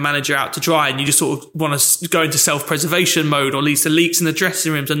 you hang the manager out to dry and you just sort of want to go into self-preservation mode, or at least the leaks in the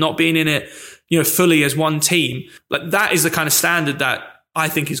dressing rooms and not being in it, fully as one team. Like, that is the kind of standard that I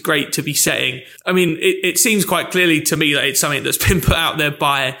think is great to be setting. I mean, it seems quite clearly to me that it's something that's been put out there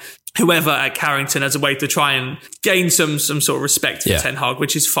by whoever at Carrington as a way to try and gain some sort of respect for Ten Hag,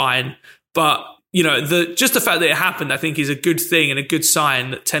 which is fine. But, just the fact that it happened, I think, is a good thing and a good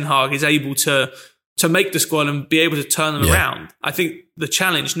sign that Ten Hag is able to to make the squad and be able to turn them around. I think the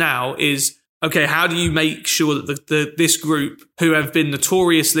challenge now is, okay, how do you make sure that this group, who have been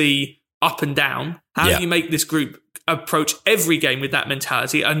notoriously up and down, how do you make this group approach every game with that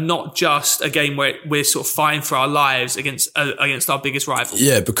mentality and not just a game where we're sort of fighting for our lives against our biggest rival?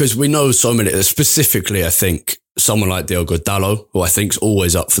 Yeah, because we know so many, specifically, I think, someone like Diogo Dalot, who I think is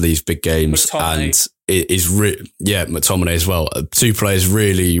always up for these big games. McTominay. And is McTominay as well. Two players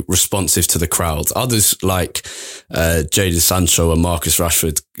really responsive to the crowd. Others like Jadon Sancho and Marcus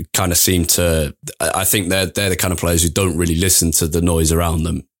Rashford kind of seem to, I think they're the kind of players who don't really listen to the noise around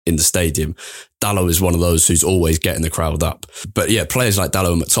them in the stadium. Dalot is one of those who's always getting the crowd up. But yeah, players like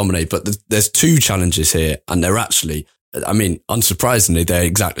Dalot and McTominay. But there's two challenges here, and they're actually, I mean, unsurprisingly, they're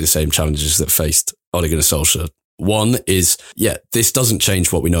exactly the same challenges that faced Ole Gunnar Solskjaer. One is, this doesn't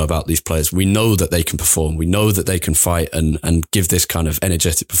change what we know about these players. We know that they can perform. We know that they can fight and give this kind of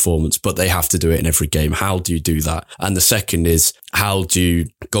energetic performance, but they have to do it in every game. How do you do that? And the second is, how do you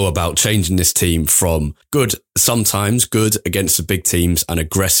go about changing this team from sometimes good against the big teams and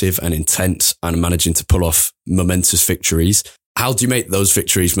aggressive and intense and managing to pull off momentous victories? How do you make those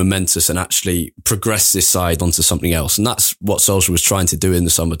victories momentous and actually progress this side onto something else? And that's what Solskjaer was trying to do in the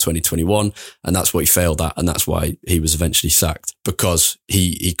summer 2021. And that's what he failed at. And that's why he was eventually sacked, because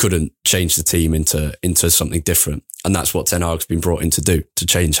he couldn't change the team into something different. And that's what Ten Hag's been brought in to do, to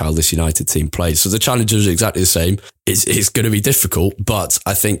change how this United team plays. So the challenge is exactly the same. It's going to be difficult, but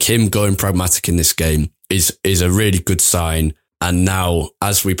I think him going pragmatic in this game is a really good sign. And now,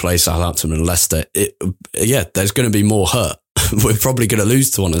 as we play Southampton and Leicester, there's going to be more hurt. We're probably going to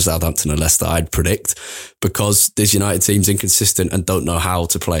lose to one of Southampton and Leicester, I'd predict, because this United team's inconsistent and don't know how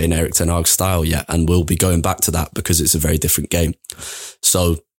to play in Erik Ten Hag's style yet. And we'll be going back to that because it's a very different game.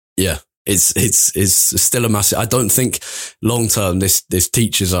 So, yeah, it's still a massive, I don't think long term this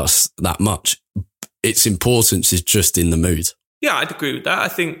teaches us that much. Its importance is just in the mood. Yeah, I'd agree with that. I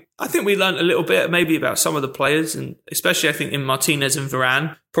think we learned a little bit maybe about some of the players, and especially I think in Martinez and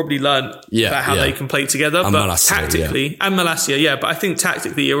Varane, probably learned about how they can play together. And but Malacia, tactically, and Malacia, but I think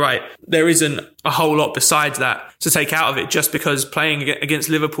tactically you're right. There isn't a whole lot besides that to take out of it, just because playing against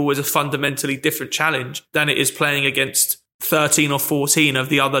Liverpool is a fundamentally different challenge than it is playing against 13 or 14 of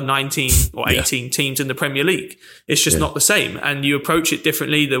the other 19 or 18 teams in the Premier League. It's just not the same. And you approach it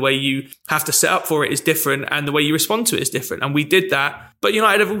differently. The way you have to set up for it is different, and the way you respond to it is different. And we did that. But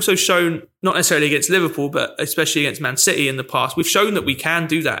United have also shown, not necessarily against Liverpool, but especially against Man City in the past, we've shown that we can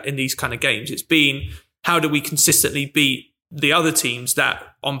do that in these kind of games. It's been, how do we consistently beat the other teams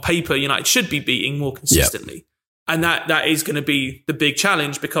that on paper United should be beating more consistently? Yep. And that is going to be the big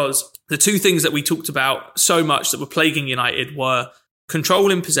challenge, because the two things that we talked about so much that were plaguing United were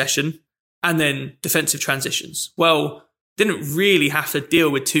control in possession and then defensive transitions. Well, didn't really have to deal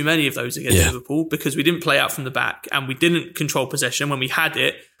with too many of those against Liverpool, because we didn't play out from the back and we didn't control possession. When we had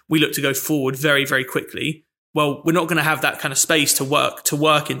it, we looked to go forward very, very quickly. Well, we're not going to have that kind of space to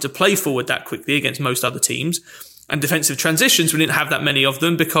work in, to play forward that quickly against most other teams. And defensive transitions, we didn't have that many of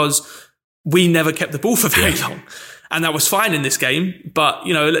them because we never kept the ball for very long. And that was fine in this game. But,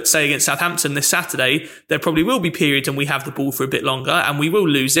 let's say against Southampton this Saturday, there probably will be periods and we have the ball for a bit longer and we will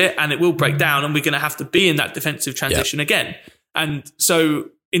lose it and it will break down and we're going to have to be in that defensive transition again. And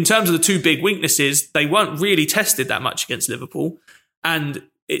so in terms of the two big weaknesses, they weren't really tested that much against Liverpool. And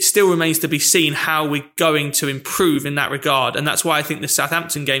it still remains to be seen how we're going to improve in that regard. And that's why I think the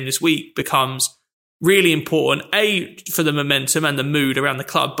Southampton game this week becomes really important, for the momentum and the mood around the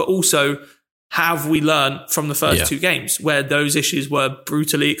club, but also have we learned from the first two games where those issues were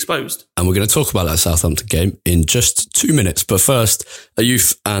brutally exposed? And we're going to talk about that Southampton game in just 2 minutes. But first, a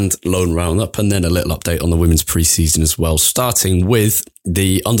youth and loan roundup, and then a little update on the women's pre-season as well, starting with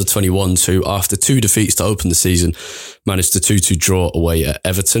the under-21s who, after 2 defeats to open the season, managed a 2-2 draw away at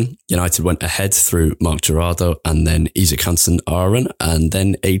Everton. United went ahead through Mark Gerardo and then Isaac Hansen-Aron, and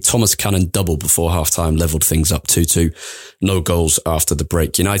then a Thomas Cannon double before half-time levelled things up 2-2. No goals after the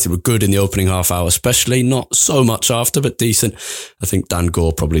break. United were good in the opening half hour, especially, not so much after, but decent. I think Dan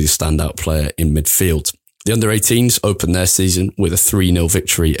Gore probably the standout player in midfield. The under-18s opened their season with a 3-0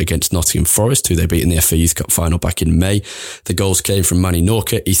 victory against Nottingham Forest, who they beat in the FA Youth Cup final back in May. The goals came from Manny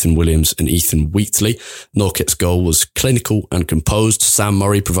Norkett, Ethan Williams and Ethan Wheatley. Norkett's goal was clinical and composed. Sam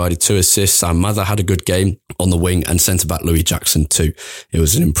Murray provided 2 assists. Sam Mather had a good game on the wing, and centre-back Louis Jackson too. It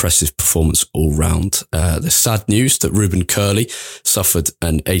was an impressive performance all round. The sad news that Ruben Curley suffered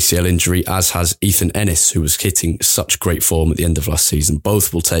an ACL injury, as has Ethan Ennis, who was hitting such great form at the end of last season.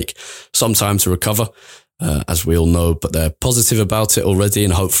 Both will take some time to recover. as we all know, but they're positive about it already.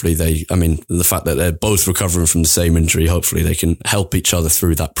 And hopefully the fact that they're both recovering from the same injury, hopefully they can help each other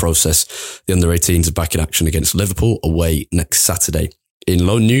through that process. The under-18s are back in action against Liverpool away next Saturday. In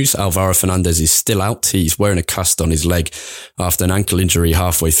loan news, Alvaro Fernandez is still out. He's wearing a cast on his leg after an ankle injury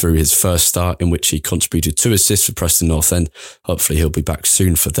halfway through his first start, in which he contributed 2 assists for Preston North End. Hopefully he'll be back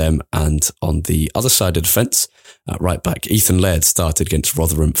soon for them. And on the other side of the fence, at right back, Ethan Laird started against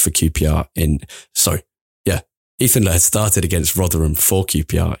Rotherham for QPR Ethan Laird started against Rotherham for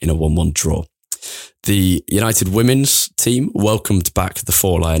QPR in a 1-1 draw. The United women's team welcomed back the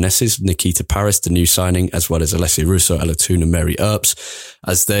 4 Lionesses, Nikita Paris, the new signing, as well as Alessia Russo, Ella Toon and Mary Earps.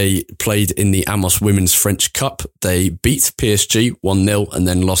 As they played in the Amos Women's French Cup, they beat PSG 1-0 and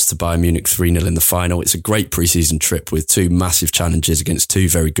then lost to Bayern Munich 3-0 in the final. It's a great pre-season trip with 2 massive challenges against 2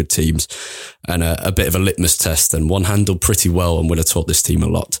 very good teams and a bit of a litmus test, and one handled pretty well and will have taught this team a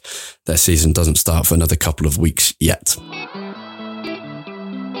lot. Their season doesn't start for another couple of weeks yet.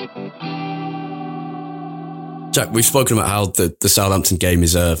 Jack, we've spoken about how the Southampton game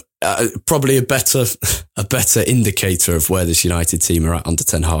is probably a better indicator of where this United team are at under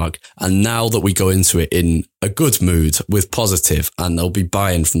Ten Hag. And now that we go into it in a good mood with positive, and there'll be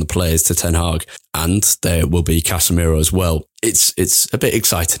buy-in from the players to Ten Hag, and there will be Casemiro as well, it's a bit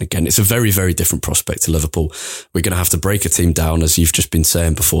exciting again. It's a very, very different prospect to Liverpool. We're going to have to break a team down, as you've just been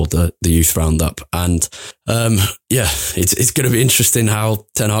saying before the youth roundup. And it's going to be interesting how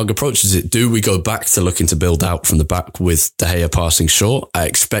Ten Hag approaches it. Do we go back to looking to build out from the back with De Gea passing short? I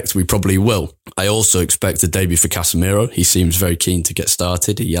expect we probably will. I also expect a debut for Casemiro. He seems very keen to get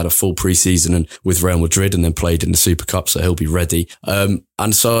started. He had a full pre-season and with Real Madrid and then played in the Super Cup, so he'll be ready.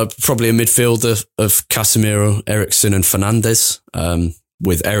 And so probably a midfield of Casemiro, Eriksen and Fernandes,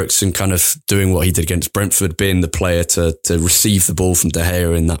 with Eriksen kind of doing what he did against Brentford, being the player to receive the ball from De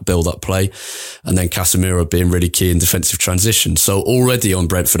Gea in that build-up play, and then Casemiro being really key in defensive transition. So already on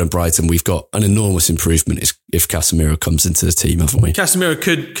Brentford and Brighton, we've got an enormous improvement if Casemiro comes into the team, haven't we? Casemiro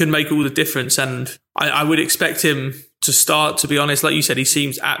could make all the difference, and I would expect him to start, to be honest. Like you said, he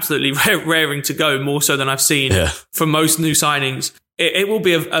seems absolutely raring to go, more so than I've seen from most new signings. It will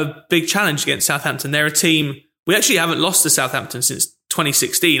be a big challenge against Southampton. They're a team, we actually haven't lost to Southampton since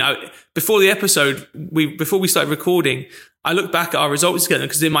 2016. Before the episode, before we started recording, I looked back at our results together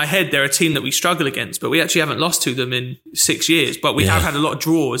because in my head, they're a team that we struggle against, but we actually haven't lost to them in 6 years. But we have had a lot of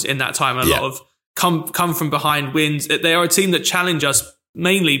draws in that time, and a lot of come from behind wins. They are a team that challenge us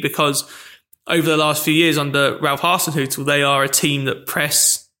mainly because over the last few years under Ralph Hasenhüttl, they are a team that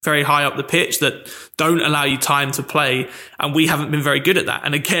press very high up the pitch, that don't allow you time to play. And we haven't been very good at that.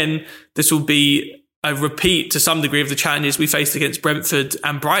 And again, this will be a repeat to some degree of the challenges we faced against Brentford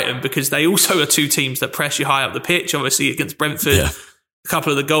and Brighton, because they also are 2 teams that press you high up the pitch. Obviously against Brentford, a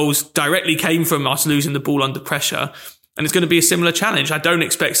couple of the goals directly came from us losing the ball under pressure. And it's going to be a similar challenge. I don't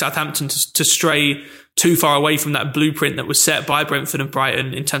expect Southampton to stray too far away from that blueprint that was set by Brentford and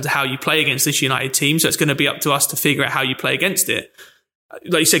Brighton in terms of how you play against this United team. So it's going to be up to us to figure out how you play against it.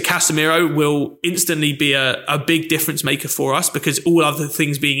 Like you said, Casemiro will instantly be a big difference maker for us, because all other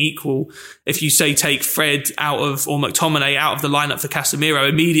things being equal, if you say take Fred out of, or McTominay out of the lineup for Casemiro,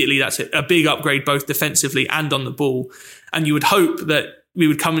 immediately that's a big upgrade both defensively and on the ball. And you would hope that we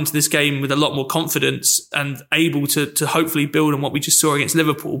would come into this game with a lot more confidence and able to hopefully build on what we just saw against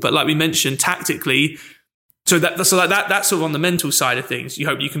Liverpool. But like we mentioned, tactically, that's sort of on the mental side of things. You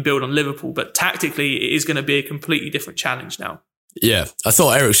hope you can build on Liverpool, but tactically it is going to be a completely different challenge now. Yeah, I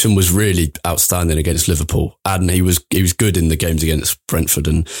thought Eriksen was really outstanding against Liverpool, and he was good in the games against Brentford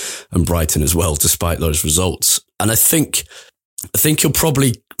and Brighton as well, despite those results. And I think he'll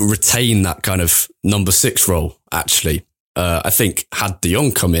probably retain that kind of number 6 role, actually. I think had De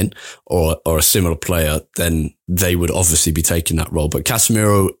Jong come in or a similar player, then they would obviously be taking that role. But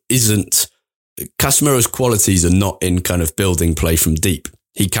Casemiro's qualities are not in kind of building play from deep.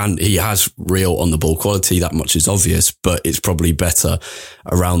 He has real on the ball quality, that much is obvious, but it's probably better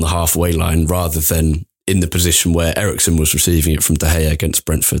around the halfway line rather than in the position where Eriksen was receiving it from De Gea against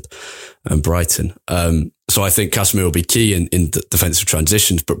Brentford and Brighton. So I think Casemiro will be key in the defensive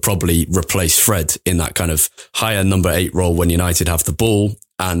transitions, but probably replace Fred in that kind of higher number 8 role when United have the ball,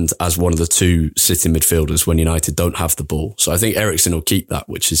 and as one of the 2 sitting midfielders when United don't have the ball. So I think Eriksen will keep that,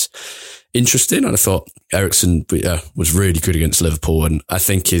 which is interesting. And I thought Eriksen was really good against Liverpool, and I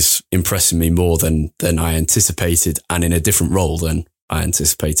think is impressing me more than I anticipated, and in a different role than I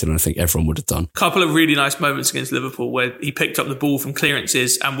anticipated, and I think everyone would have done. A couple of really nice moments against Liverpool where he picked up the ball from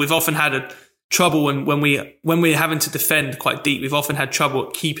clearances, and we've often had trouble, and when we're having to defend quite deep, we've often had trouble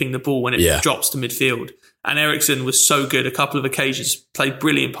at keeping the ball when it drops to midfield. And Eriksen was so good. A couple of occasions, played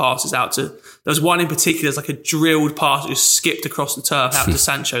brilliant passes out to. There was one in particular, there's like a drilled pass that just skipped across the turf out to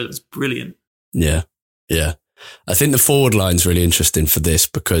Sancho. That was brilliant. Yeah. I think the forward line's really interesting for this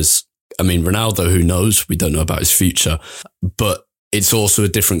because, I mean, Ronaldo, who knows? We don't know about his future, but it's also a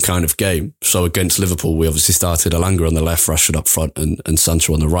different kind of game. So against Liverpool, we obviously started Elanga on the left, Rashford up front and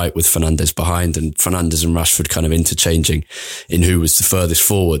Sancho on the right with Fernandes behind, and Fernandes and Rashford kind of interchanging in who was the furthest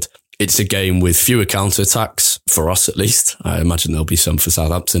forward. It's a game with fewer counter-attacks, for us at least. I imagine there'll be some for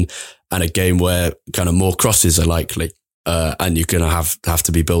Southampton, and a game where kind of more crosses are likely. And you're going to have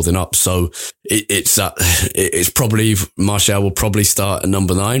to be building up. So it's probably, Martial will probably start at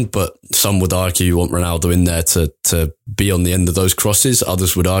number 9, but some would argue you want Ronaldo in there to be on the end of those crosses.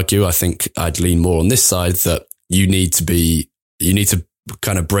 Others would argue, I think I'd lean more on this side, that you need to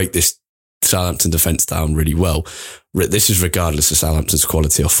kind of break this Southampton defence down really well. This is regardless of Southampton's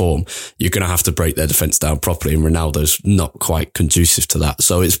quality or form. You're going to have to break their defence down properly, and Ronaldo's not quite conducive to that.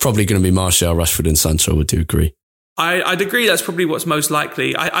 So it's probably going to be Martial, Rashford and Sancho, would you agree? I'd agree that's probably what's most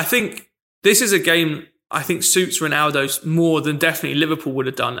likely. I think this is a game I think suits Ronaldo more than definitely Liverpool would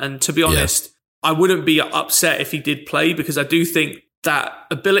have done. And to be honest, I wouldn't be upset if he did play, because I do think that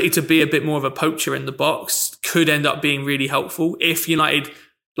ability to be a bit more of a poacher in the box could end up being really helpful if United...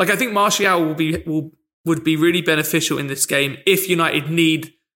 Like, I think Martial would be really beneficial in this game if United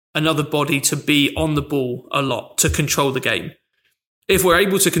need another body to be on the ball a lot to control the game. If we're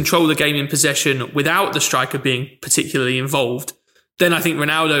able to control the game in possession without the striker being particularly involved, then I think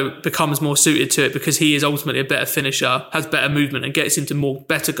Ronaldo becomes more suited to it, because he is ultimately a better finisher, has better movement and gets into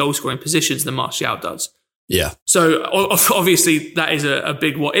better goal-scoring positions than Martial does. Yeah. So obviously that is a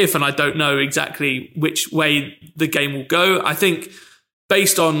big what if, and I don't know exactly which way the game will go. I think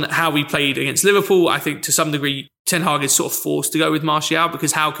based on how we played against Liverpool, I think to some degree Ten Hag is sort of forced to go with Martial,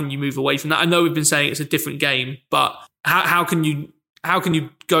 because how can you move away from that? I know we've been saying it's a different game, but how can you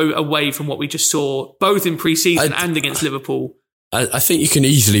go away from what we just saw both in pre-season and against Liverpool? I think you can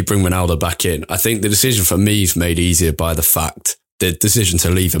easily bring Ronaldo back in. I think the decision for me is made easier by the fact the decision to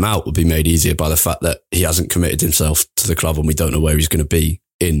leave him out would be made easier by the fact that he hasn't committed himself to the club and we don't know where he's going to be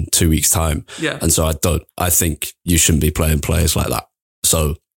in 2 weeks' time. Yeah. And so I think you shouldn't be playing players like that.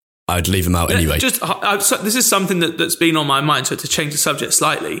 So I'd leave him out anyway. This is something that's been on my mind, so to change the subject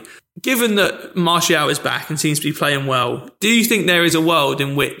slightly. Given that Martial is back and seems to be playing well, do you think there is a world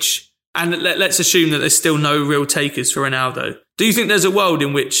in which, and let's assume that there's still no real takers for Ronaldo, do you think there's a world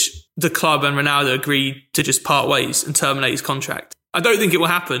in which the club and Ronaldo agree to just part ways and terminate his contract? I don't think it will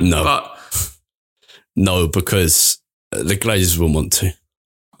happen. No, because the Glazers will want to,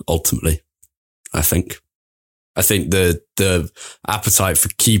 ultimately, I think. I think the appetite for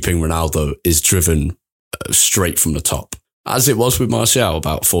keeping Ronaldo is driven straight from the top, as it was with Martial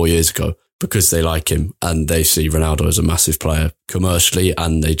about 4 years ago, because they like him and they see Ronaldo as a massive player commercially,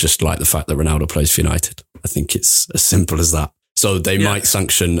 and they just like the fact that Ronaldo plays for United. I think it's as simple as that. So they might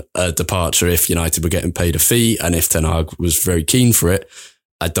sanction a departure if United were getting paid a fee, and if Ten Hag was very keen for it,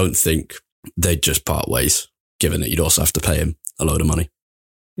 I don't think they'd just part ways, given that you'd also have to pay him a load of money.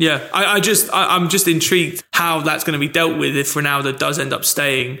 Yeah, I'm just intrigued how that's going to be dealt with if Ronaldo does end up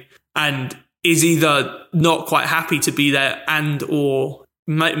staying and is either not quite happy to be there and or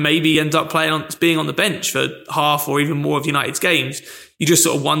maybe end up being on the bench for half or even more of United's games. You just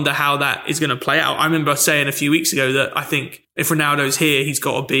sort of wonder how that is going to play out. I remember saying a few weeks ago that I think if Ronaldo's here, he's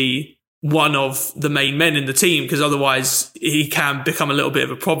got to be one of the main men in the team, because otherwise he can become a little bit of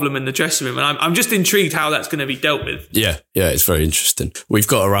a problem in the dressing room. And I'm just intrigued how that's going to be dealt with. Yeah, it's very interesting. We've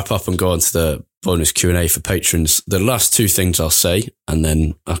got to wrap up and go on to the bonus Q&A for patrons. The last two things I'll say, and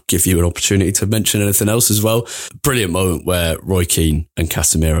then I'll give you an opportunity to mention anything else as well. Brilliant moment where Roy Keane and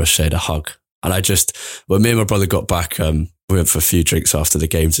Casemiro shared a hug. And when me and my brother got back, we went for a few drinks after the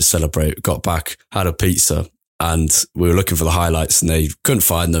game to celebrate, got back, had a pizza, and we were looking for the highlights and they couldn't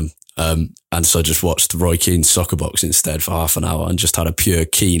find them. And so just watched Roy Keane's Soccer Box instead for half an hour and just had a pure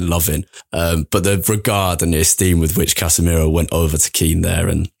Keane loving. But the regard and the esteem with which Casemiro went over to Keane there,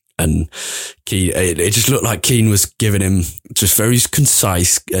 and Keane, it just looked like Keane was giving him just very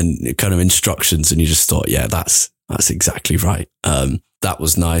concise and kind of instructions, and you just thought, yeah, that's exactly right. That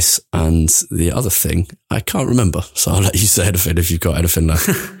was nice. And the other thing, I can't remember, so I'll let you say anything if you've got anything left.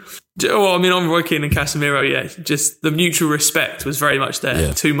 Well, I mean, on Roy Keane and Casemiro, yeah, just the mutual respect was very much there.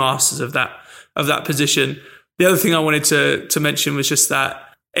 Yeah. Two masters of that position. The other thing I wanted to mention was just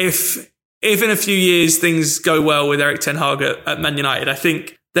that if in a few years things go well with Erik Ten Hag at Man United, I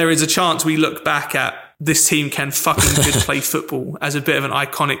think there is a chance we look back at this team can fucking good play football, as a bit of an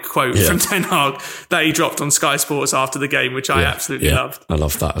iconic quote from Ten Hag that he dropped on Sky Sports after the game, which I absolutely loved. I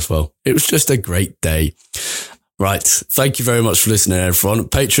love that as well. It was just a great day. Right. Thank you very much for listening, everyone.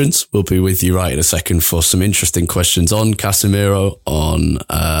 Patrons, we'll be with you right in a second for some interesting questions on Casemiro, on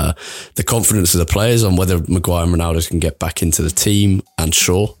the confidence of the players, on whether Maguire and Ronaldo can get back into the team, and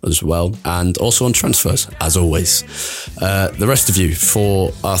Shaw as well, and also on transfers, as always. The rest of you,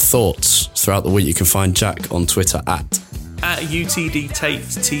 for our thoughts throughout the week, you can find Jack on Twitter at UTD Tate,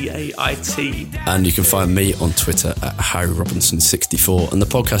 Tait. And you can find me on Twitter at Harry Robinson64, and the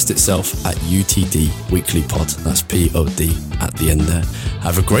podcast itself at UTD Weekly Pod. That's POD at the end there.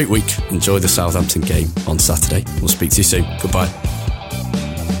 Have a great week. Enjoy the Southampton game on Saturday. We'll speak to you soon. Goodbye.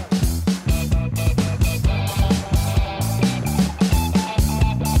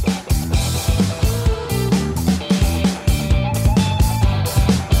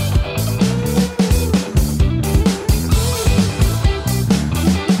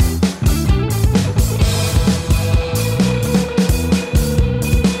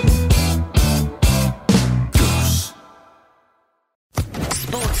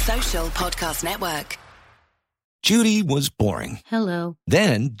 Podcast Network. Judy was boring. Hello.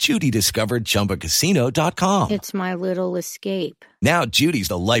 Then Judy discovered ChumbaCasino.com. It's my little escape. Now Judy's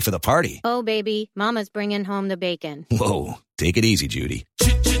the life of the party. Oh, baby, mama's bringing home the bacon. Whoa, take it easy, Judy.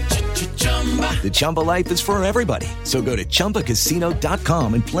 The Chumba life is for everybody. So go to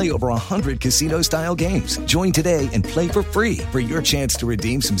ChumbaCasino.com and play over 100 casino-style games. Join today and play for free for your chance to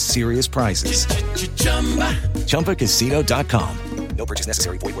redeem some serious prizes. ChumbaCasino.com. No purchase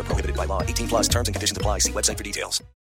necessary. Void where prohibited by law. 18+ terms and conditions apply. See website for details.